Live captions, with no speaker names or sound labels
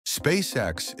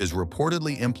SpaceX is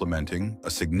reportedly implementing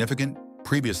a significant,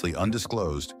 previously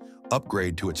undisclosed,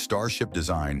 upgrade to its Starship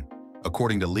design,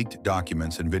 according to leaked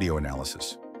documents and video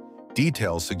analysis.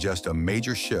 Details suggest a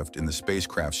major shift in the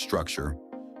spacecraft's structure,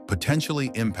 potentially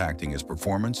impacting its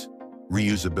performance,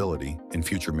 reusability, in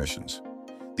future missions.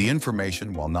 The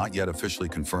information, while not yet officially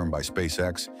confirmed by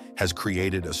SpaceX, has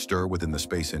created a stir within the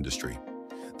space industry.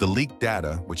 The leaked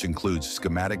data, which includes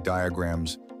schematic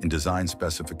diagrams and design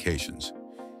specifications,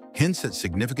 hints at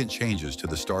significant changes to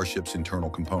the Starship's internal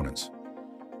components.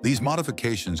 These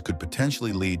modifications could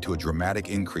potentially lead to a dramatic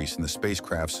increase in the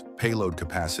spacecraft's payload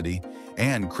capacity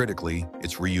and, critically,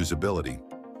 its reusability.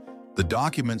 The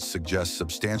documents suggest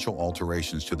substantial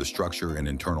alterations to the structure and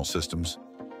internal systems,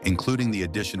 including the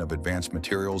addition of advanced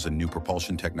materials and new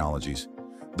propulsion technologies,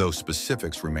 though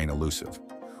specifics remain elusive.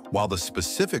 While the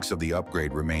specifics of the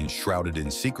upgrade remain shrouded in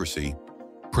secrecy,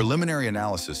 preliminary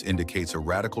analysis indicates a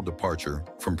radical departure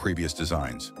from previous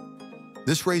designs.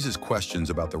 This raises questions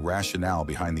about the rationale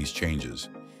behind these changes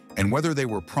and whether they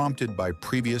were prompted by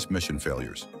previous mission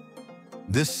failures.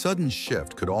 This sudden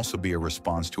shift could also be a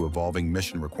response to evolving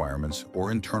mission requirements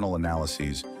or internal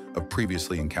analyses of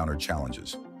previously encountered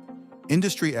challenges.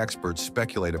 Industry experts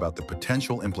speculate about the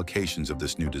potential implications of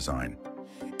this new design.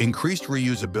 Increased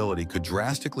reusability could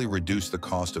drastically reduce the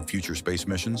cost of future space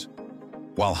missions,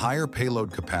 while higher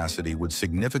payload capacity would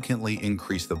significantly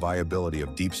increase the viability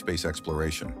of deep space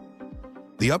exploration.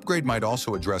 The upgrade might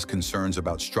also address concerns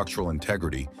about structural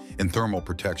integrity and thermal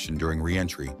protection during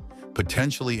re-entry,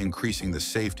 potentially increasing the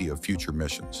safety of future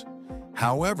missions.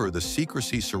 However, the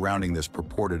secrecy surrounding this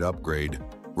purported upgrade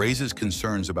raises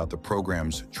concerns about the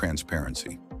program's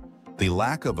transparency. The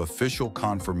lack of official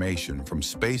confirmation from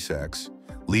SpaceX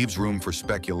leaves room for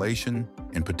speculation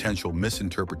and potential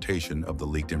misinterpretation of the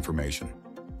leaked information.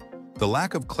 The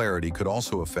lack of clarity could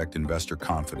also affect investor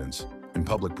confidence and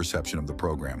public perception of the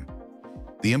program.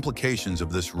 The implications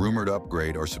of this rumored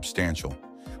upgrade are substantial,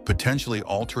 potentially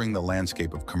altering the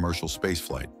landscape of commercial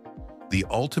spaceflight. The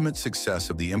ultimate success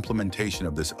of the implementation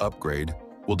of this upgrade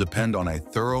will depend on a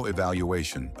thorough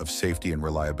evaluation of safety and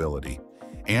reliability,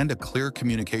 and a clear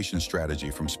communication strategy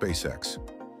from SpaceX.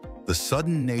 The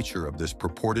sudden nature of this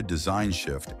purported design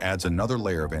shift adds another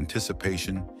layer of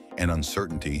anticipation and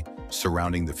uncertainty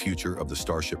surrounding the future of the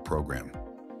Starship program.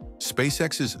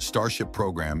 SpaceX's Starship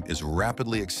program is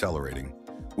rapidly accelerating,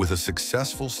 with a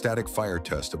successful static fire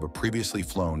test of a previously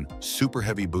flown Super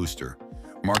Heavy booster,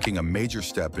 marking a major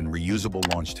step in reusable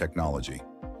launch technology.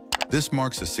 This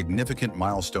marks a significant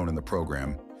milestone in the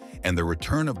program, and the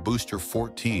return of Booster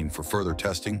 14 for further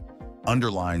testing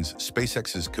underlines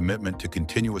SpaceX's commitment to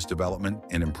continuous development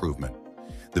and improvement.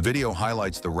 The video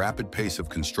highlights the rapid pace of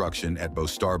construction at both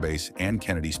Starbase and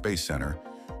Kennedy Space Center,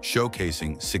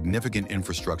 showcasing significant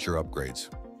infrastructure upgrades.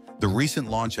 The recent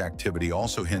launch activity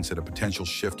also hints at a potential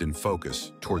shift in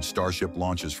focus towards Starship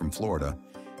launches from Florida,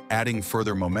 adding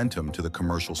further momentum to the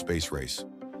commercial space race.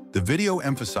 The video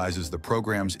emphasizes the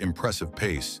program's impressive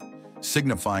pace,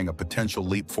 signifying a potential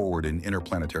leap forward in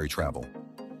interplanetary travel.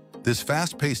 This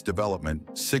fast-paced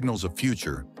development signals a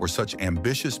future where such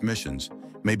ambitious missions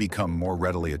may become more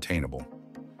readily attainable.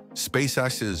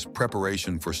 SpaceX's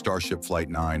preparation for Starship Flight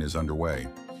 9 is underway,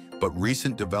 but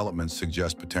recent developments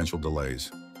suggest potential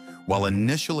delays. While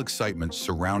initial excitement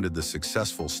surrounded the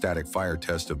successful static fire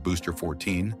test of Booster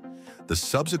 14, the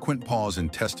subsequent pause in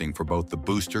testing for both the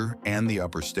booster and the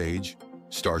upper stage,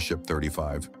 Starship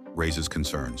 35, raises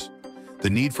concerns. The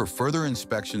need for further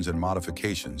inspections and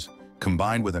modifications,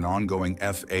 combined with an ongoing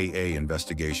FAA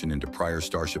investigation into prior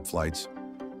Starship flights,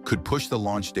 could push the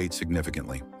launch date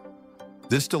significantly.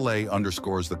 This delay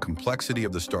underscores the complexity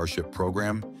of the Starship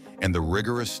program and the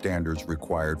rigorous standards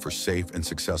required for safe and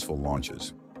successful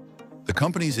launches. The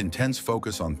company's intense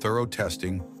focus on thorough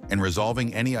testing and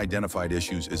resolving any identified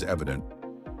issues is evident,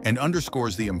 and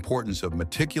underscores the importance of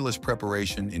meticulous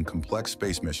preparation in complex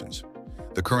space missions.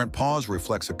 The current pause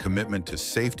reflects a commitment to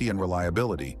safety and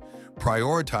reliability,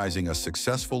 prioritizing a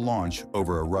successful launch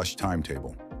over a rushed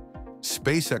timetable.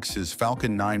 SpaceX's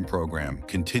Falcon 9 program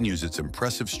continues its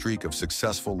impressive streak of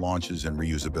successful launches and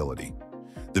reusability.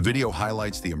 The video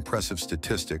highlights the impressive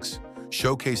statistics,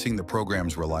 showcasing the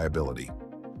program's reliability.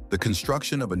 The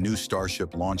construction of a new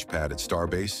Starship launch pad at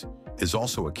Starbase is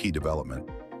also a key development,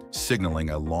 signaling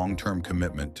a long-term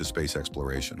commitment to space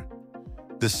exploration.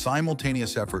 This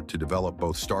simultaneous effort to develop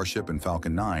both Starship and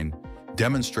Falcon 9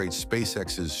 demonstrates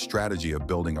SpaceX's strategy of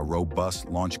building a robust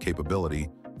launch capability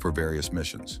for various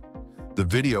missions. The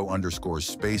video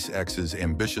underscores SpaceX's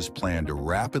ambitious plan to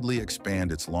rapidly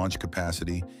expand its launch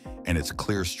capacity and its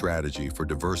clear strategy for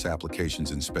diverse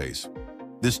applications in space.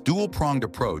 This dual-pronged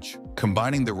approach,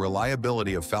 combining the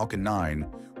reliability of Falcon 9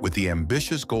 with the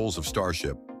ambitious goals of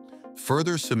Starship,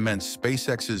 further cements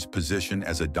SpaceX's position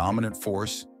as a dominant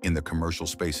force in the commercial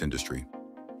space industry.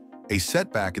 A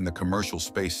setback in the commercial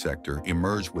space sector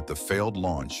emerged with the failed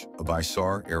launch of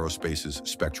Isar Aerospace's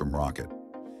Spectrum rocket.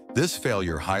 This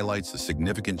failure highlights the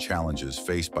significant challenges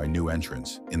faced by new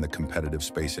entrants in the competitive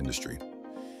space industry.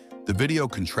 The video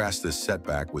contrasts this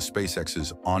setback with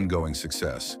SpaceX's ongoing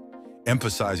success,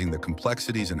 emphasizing the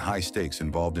complexities and high stakes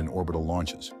involved in orbital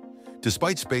launches.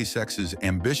 Despite SpaceX's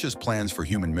ambitious plans for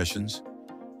human missions,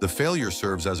 the failure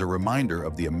serves as a reminder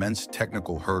of the immense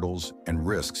technical hurdles and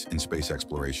risks in space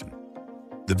exploration.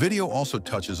 The video also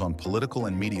touches on political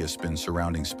and media spin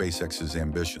surrounding SpaceX's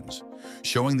ambitions,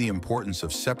 showing the importance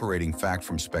of separating fact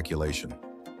from speculation.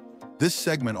 This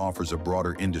segment offers a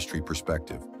broader industry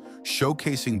perspective,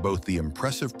 showcasing both the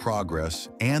impressive progress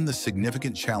and the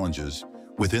significant challenges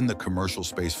within the commercial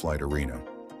spaceflight arena.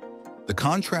 The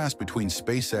contrast between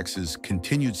SpaceX's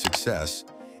continued success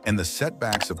and the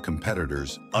setbacks of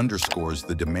competitors underscores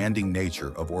the demanding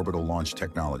nature of orbital launch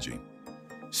technology.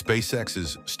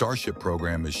 SpaceX's Starship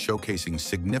program is showcasing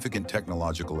significant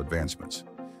technological advancements.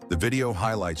 The video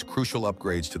highlights crucial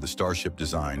upgrades to the Starship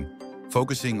design,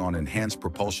 focusing on enhanced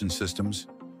propulsion systems,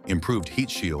 improved heat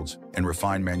shields, and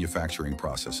refined manufacturing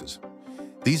processes.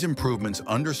 These improvements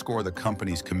underscore the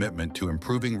company's commitment to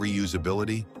improving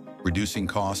reusability, reducing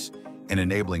costs, and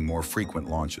enabling more frequent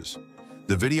launches.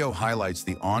 The video highlights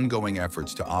the ongoing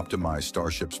efforts to optimize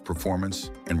Starship's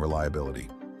performance and reliability.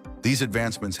 These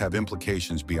advancements have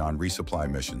implications beyond resupply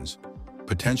missions,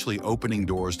 potentially opening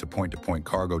doors to point-to-point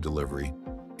cargo delivery,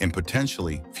 and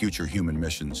potentially future human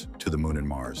missions to the Moon and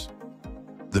Mars.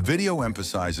 The video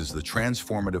emphasizes the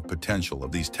transformative potential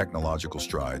of these technological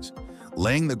strides,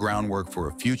 laying the groundwork for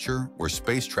a future where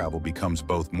space travel becomes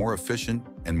both more efficient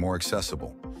and more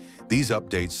accessible. These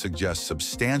updates suggest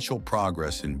substantial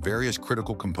progress in various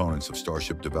critical components of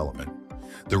Starship development.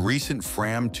 The recent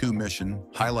FRAM-2 mission,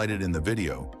 highlighted in the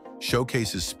video,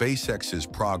 showcases SpaceX's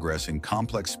progress in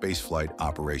complex spaceflight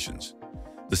operations.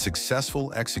 The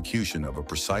successful execution of a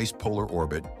precise polar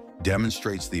orbit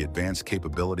demonstrates the advanced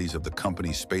capabilities of the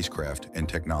company's spacecraft and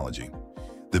technology.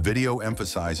 The video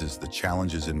emphasizes the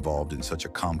challenges involved in such a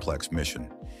complex mission,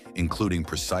 including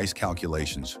precise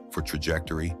calculations for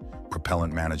trajectory,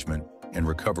 propellant management, and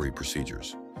recovery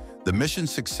procedures. The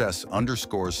mission's success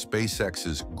underscores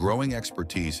SpaceX's growing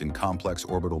expertise in complex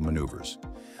orbital maneuvers,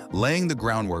 laying the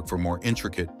groundwork for more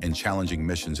intricate and challenging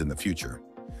missions in the future.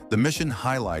 The mission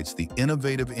highlights the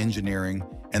innovative engineering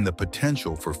and the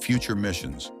potential for future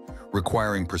missions,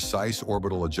 requiring precise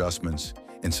orbital adjustments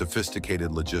and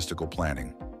sophisticated logistical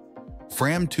planning.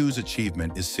 FRAM-2's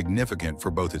achievement is significant for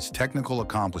both its technical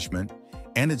accomplishment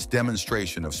and its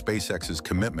demonstration of SpaceX's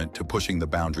commitment to pushing the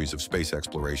boundaries of space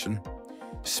exploration.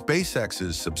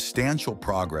 SpaceX's substantial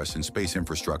progress in space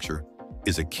infrastructure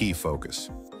is a key focus.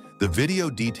 The video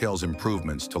details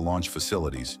improvements to launch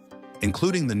facilities,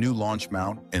 including the new launch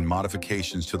mount and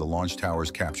modifications to the launch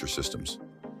tower's capture systems.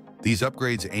 These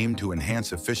upgrades aim to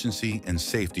enhance efficiency and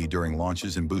safety during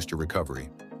launches and booster recovery.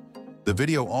 The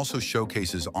video also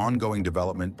showcases ongoing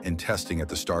development and testing at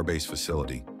the Starbase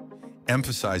facility,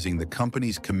 emphasizing the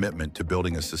company's commitment to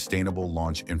building a sustainable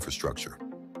launch infrastructure.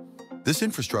 This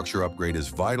infrastructure upgrade is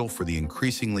vital for the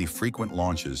increasingly frequent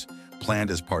launches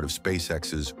planned as part of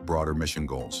SpaceX's broader mission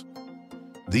goals.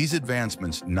 These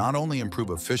advancements not only improve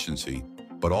efficiency,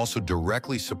 but also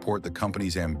directly support the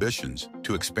company's ambitions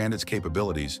to expand its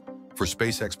capabilities for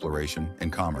space exploration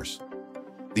and commerce.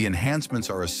 The enhancements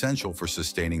are essential for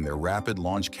sustaining their rapid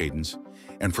launch cadence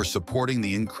and for supporting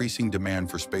the increasing demand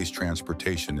for space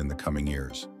transportation in the coming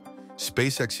years.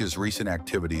 SpaceX's recent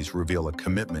activities reveal a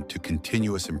commitment to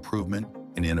continuous improvement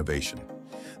and innovation.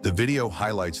 The video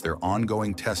highlights their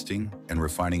ongoing testing and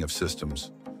refining of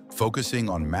systems, focusing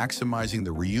on maximizing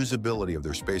the reusability of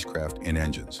their spacecraft and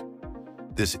engines.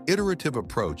 This iterative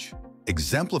approach,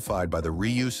 exemplified by the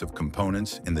reuse of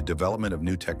components and the development of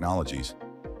new technologies,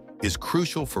 is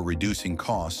crucial for reducing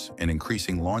costs and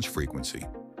increasing launch frequency.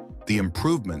 The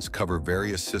improvements cover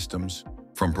various systems,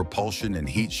 from propulsion and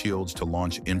heat shields to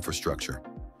launch infrastructure.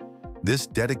 This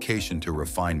dedication to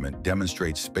refinement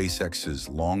demonstrates SpaceX's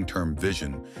long-term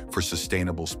vision for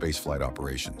sustainable spaceflight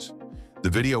operations. The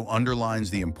video underlines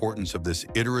the importance of this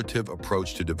iterative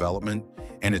approach to development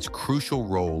and its crucial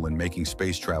role in making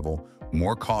space travel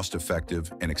more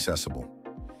cost-effective and accessible.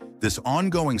 This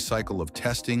ongoing cycle of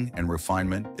testing and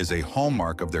refinement is a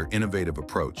hallmark of their innovative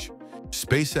approach.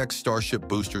 SpaceX Starship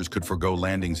boosters could forgo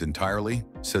landings entirely,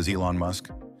 says Elon Musk.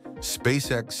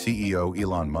 SpaceX CEO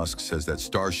Elon Musk says that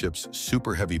Starship's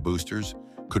super heavy boosters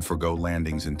could forgo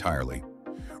landings entirely,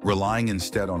 relying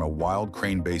instead on a wild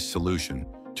crane-based solution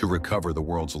to recover the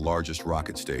world's largest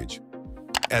rocket stage.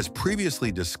 As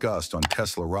previously discussed on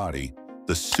Teslarati,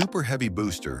 the Super Heavy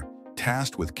booster,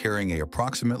 tasked with carrying a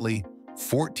approximately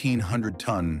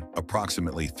 1,400-ton,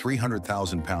 approximately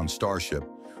 300,000-pound Starship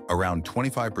around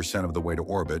 25% of the way to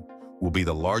orbit, will be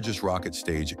the largest rocket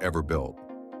stage ever built,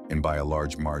 and by a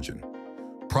large margin.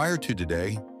 Prior to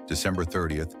today, December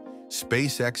 30th,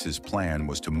 SpaceX's plan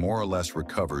was to more or less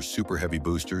recover Super Heavy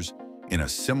boosters in a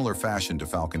similar fashion to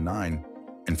Falcon 9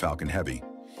 and Falcon Heavy,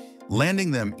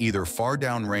 landing them either far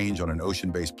downrange on an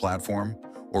ocean-based platform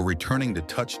or returning to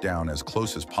touchdown as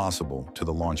close as possible to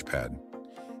the launch pad.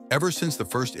 Ever since the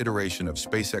first iteration of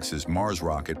SpaceX's Mars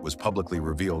rocket was publicly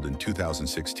revealed in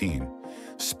 2016,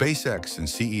 SpaceX and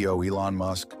CEO Elon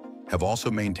Musk have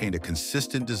also maintained a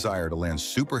consistent desire to land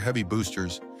Super Heavy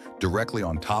boosters directly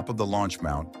on top of the launch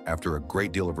mount after a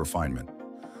great deal of refinement.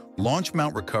 Launch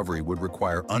mount recovery would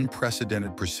require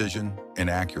unprecedented precision and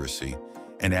accuracy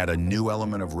and add a new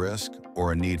element of risk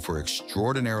or a need for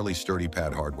extraordinarily sturdy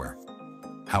pad hardware.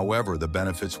 However, the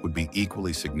benefits would be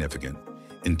equally significant,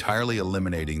 entirely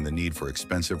eliminating the need for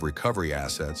expensive recovery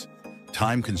assets,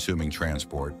 time-consuming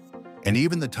transport, and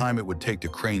even the time it would take to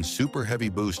crane Super Heavy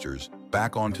boosters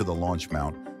back onto the launch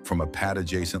mount from a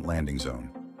pad-adjacent landing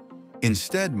zone.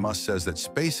 Instead, Musk says that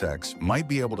SpaceX might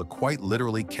be able to quite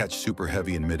literally catch Super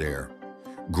Heavy in midair,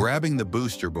 grabbing the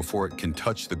booster before it can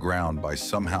touch the ground by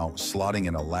somehow slotting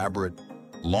an elaborate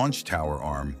launch tower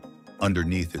arm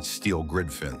underneath its steel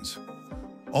grid fins.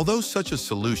 Although such a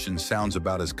solution sounds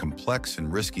about as complex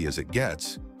and risky as it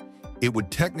gets, it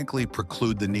would technically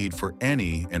preclude the need for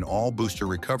any and all booster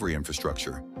recovery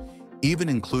infrastructure, even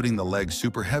including the legs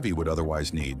Super Heavy would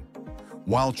otherwise need.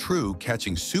 While true,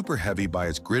 catching Super Heavy by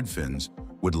its grid fins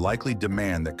would likely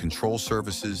demand that control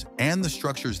surfaces and the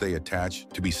structures they attach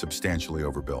to be substantially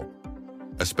overbuilt,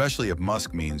 especially if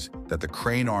Musk means that the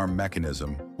crane arm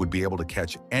mechanism would be able to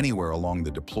catch anywhere along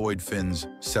the deployed fins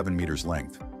 7 meters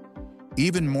length.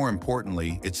 Even more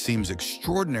importantly, it seems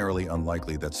extraordinarily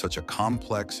unlikely that such a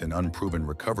complex and unproven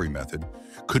recovery method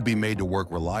could be made to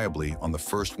work reliably on the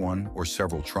first one or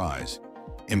several tries,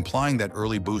 implying that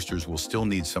early boosters will still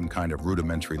need some kind of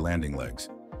rudimentary landing legs.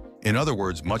 In other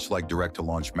words, much like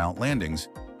direct-to-launch mount landings,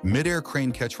 mid-air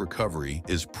crane catch recovery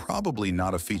is probably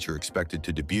not a feature expected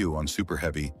to debut on Super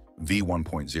Heavy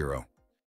V1.0.